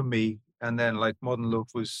songs for me, and then like Modern Love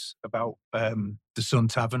was about the Sun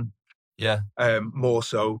Tavern. Yeah. More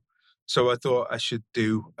so. So I thought I should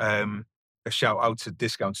do a shout out to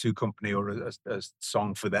Discount Soup Company, or a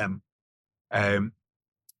song for them.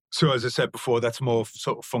 So as I said before, that's more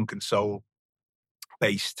sort of funk and soul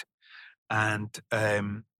based. And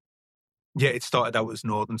it started out as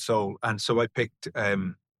Northern Soul. And so I picked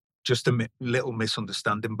Just a Little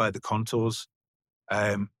Misunderstanding by the Contours,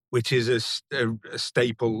 which is a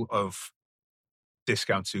staple of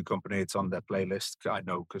Discount Soup Company. It's on their playlist. I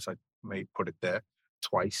know, because I may put it there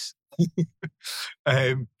twice.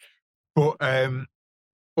 But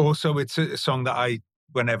also it's a song that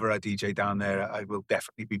whenever I DJ down there, I will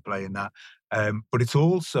definitely be playing that. But it's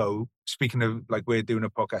also, speaking of, like, we're doing a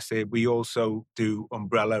podcast here, we also do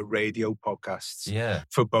Umbrella Radio podcasts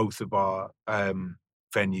for both of our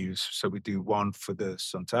venues. So we do one for the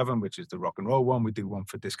Sun Tavern, which is the rock and roll one. We do one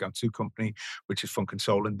for Discount 2 Company, which is funk and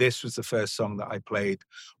soul. And this was the first song that I played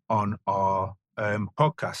on our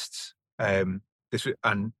podcasts. This was,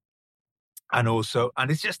 and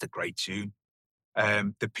it's just a great tune.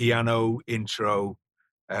 The piano intro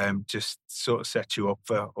just sort of sets you up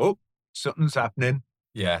for, oh, something's happening.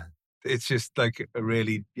 Yeah. It's just like a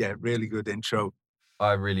really good intro.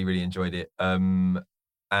 I really, really enjoyed it. And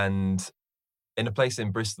in a place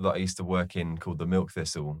in Bristol that I used to work in called the Milk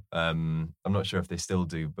Thistle, I'm not sure if they still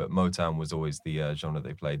do, but Motown was always the genre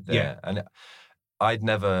they played there. Yeah. And I'd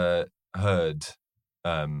never heard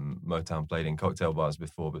Motown played in cocktail bars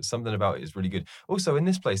before, but something about it is really good. Also, in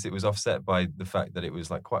this place, it was offset by the fact that it was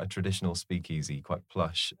like quite a traditional speakeasy, quite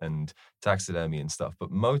plush and taxidermy and stuff.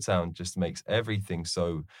 But Motown just makes everything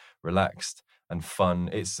so relaxed and fun.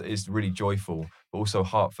 It's really joyful, but also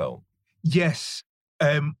heartfelt. Yes.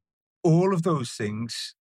 All of those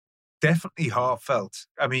things, definitely heartfelt.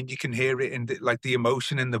 I mean, you can hear it in the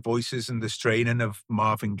emotion in the voices and the straining of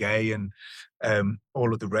Marvin Gaye and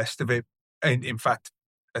all of the rest of it. And in fact,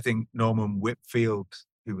 I think Norman Whitfield,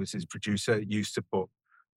 who was his producer, used to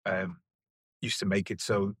make it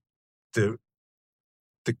so the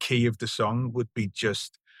key of the song would be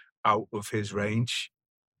just out of his range,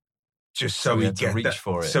 just so he he'd had to get reach that,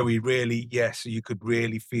 for it. So he really, so you could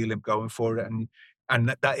really feel him going for it, and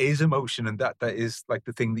that is emotion, and that is like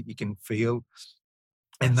the thing that you can feel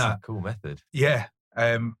in That's that. a cool method. Yeah,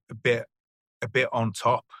 a bit on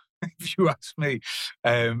top, if you ask me.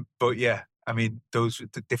 But yeah, I mean, those were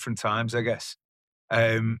the different times, I guess.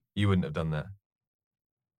 You wouldn't have done that.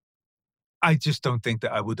 I just don't think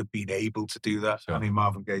that I would have been able to do that. Sure. I mean,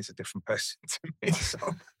 Marvin Gaye's a different person to me, so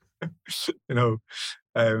you know,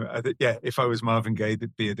 I think if I was Marvin Gaye,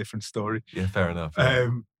 it'd be a different story. Yeah, fair enough. Yeah.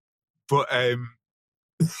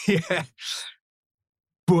 Yeah,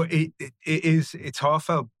 but it's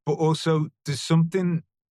heartfelt, but also there's something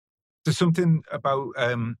about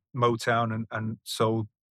Motown and soul,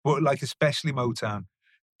 but like especially Motown,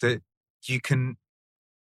 that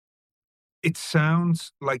it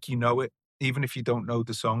sounds like you know it, even if you don't know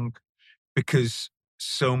the song, because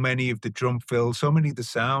so many of the drum fills, so many of the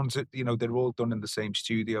sounds, they're all done in the same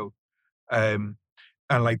studio. And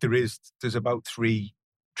like there's about 3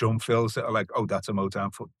 drum fills that are like, oh, that's a Motown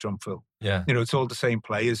drum fill. Yeah. It's all the same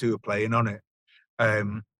players who are playing on it.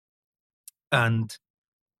 And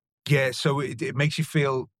yeah, so it makes you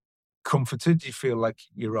feel comforted. You feel like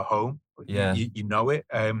you're at home. Yeah. You know it,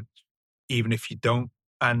 even if you don't.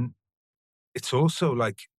 And it's also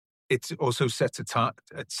like, it also sets a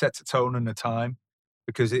tone and a time,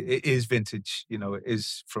 because it is vintage. It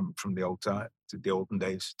is from the old time, to the olden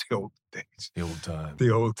days,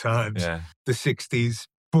 the old times, yeah, the 60s.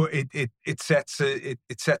 But it sets a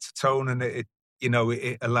tone, and it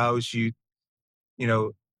allows you,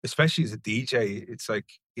 especially as a DJ, it's like,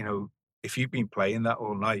 if you've been playing that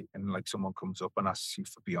all night and like someone comes up and asks you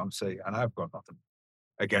for Beyonce, and I've got nothing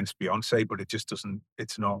against Beyonce, but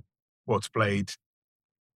it's not what's played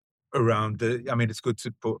around it's good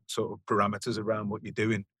to put sort of parameters around what you're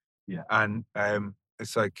doing. Yeah. And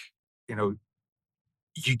it's like, you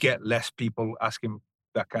get less people asking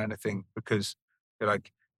that kind of thing, because they're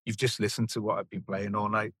like, you've just listened to what I've been playing all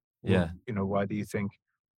night. Yeah. Well, why do you think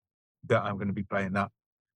that I'm going to be playing that?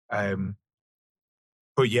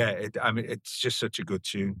 But yeah, it's just such a good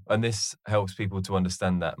tune. And this helps people to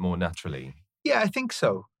understand that more naturally. Yeah, I think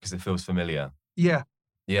so. Because it feels familiar. Yeah.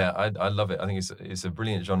 Yeah, I love it. I think it's a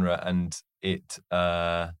brilliant genre, and it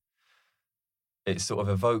sort of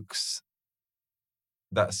evokes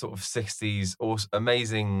that sort of 60s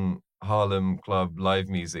amazing Harlem club live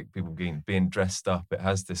music, people being dressed up. It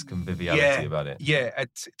has this conviviality about it. Yeah,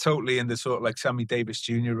 it's totally in the sort of like Sammy Davis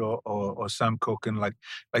Jr. or Sam Cooke, and like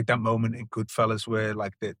that moment in Goodfellas where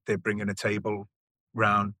like they're bringing a table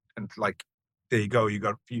round, and like, there you go, you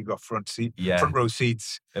got front row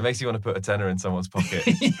seats. It makes you want to put a tenner in someone's pocket.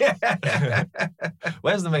 Yeah.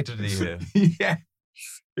 Where's the maitre d' here? Yeah,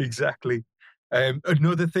 exactly.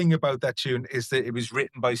 Another thing about that tune is that it was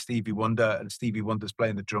written by Stevie Wonder, and Stevie Wonder's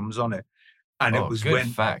playing the drums on it. And it was good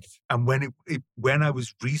fact. And when I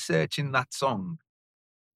was researching that song,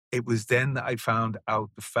 it was then that I found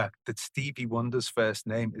out the fact that Stevie Wonder's first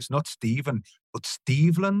name is not Stephen, but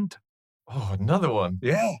Steveland. Oh, another one.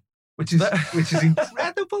 Yeah. Which is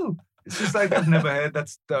incredible. It's just like, I've never heard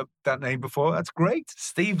that name before. That's great.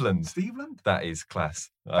 Steveland. That is class.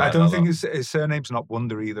 I don't think his surname's not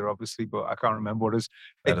Wonder either, obviously, but I can't remember what it is.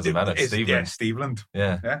 That doesn't matter. Steveland. Yeah, Steveland.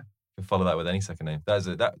 Yeah. Could follow that with any second name.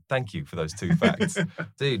 Thank you for those 2 facts.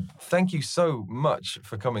 Dude, thank you so much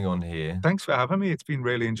for coming on here. Thanks for having me. It's been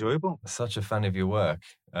really enjoyable. Such a fan of your work.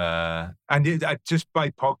 And just by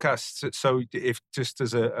podcasts, so if just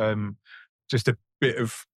as just a bit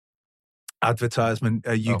of advertisement,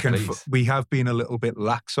 we have been a little bit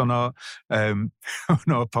lax on our on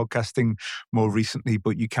our podcasting more recently,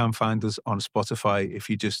 but you can find us on Spotify if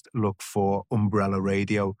you just look for Umbrella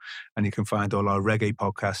Radio, and you can find all our reggae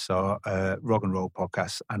podcasts, our rock and roll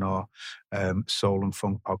podcasts, and our soul and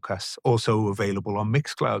funk podcasts, also available on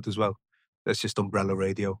Mixcloud as well. That's just Umbrella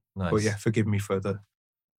Radio. Nice. But yeah, forgive me for the...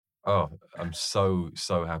 Oh, I'm so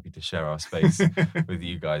happy to share our space with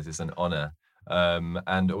you guys. It's an honor.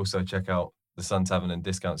 And also check out the Sun Tavern and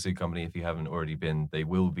Discount Soup Company if you haven't already been. They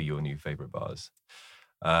will be your new favorite bars.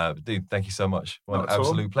 Dude, thank you so much. Well,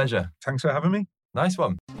 absolute pleasure. Thanks for having me. Nice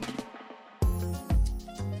one.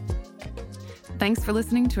 Thanks for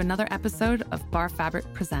listening to another episode of Bar Fabric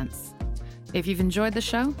Presents. If you've enjoyed the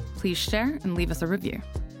show, please share and leave us a review.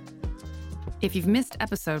 If you've missed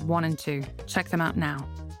episode 1 and 2, check them out now.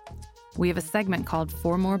 We have a segment called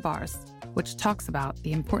 4 More Bars, which talks about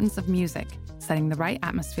the importance of music setting the right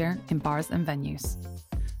atmosphere in bars and venues.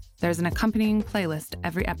 There's an accompanying playlist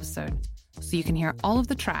every episode, so you can hear all of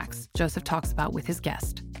the tracks Joseph talks about with his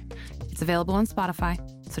guest. It's available on Spotify,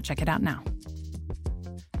 so check it out now.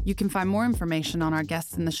 You can find more information on our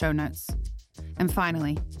guests in the show notes. And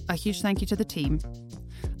finally, a huge thank you to the team.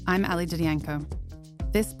 I'm Ali Didienko.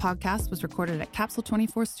 This podcast was recorded at Capsule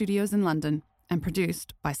 24 Studios in London and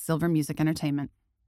produced by Silver Music Entertainment.